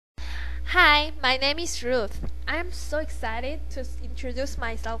Hi, my name is Ruth. I'm so excited to introduce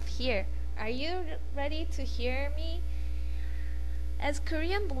myself here. Are you ready to hear me? As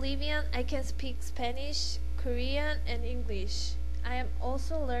Korean Bolivian, I can speak Spanish, Korean, and English. I am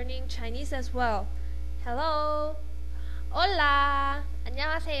also learning Chinese as well. Hello. Hola.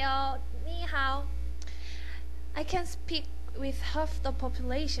 안녕하세요. 你好. I can speak with half the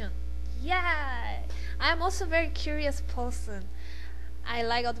population. Yeah. I am also a very curious person. I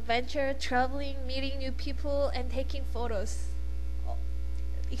like adventure, traveling, meeting new people, and taking photos.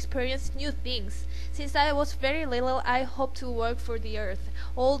 Experience new things. Since I was very little, I hoped to work for the earth.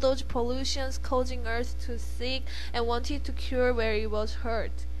 All those pollutions causing earth to sick and wanted to cure where it was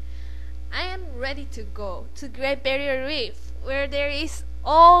hurt. I am ready to go to Great Barrier Reef, where there is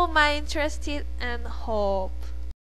all my interest and hope.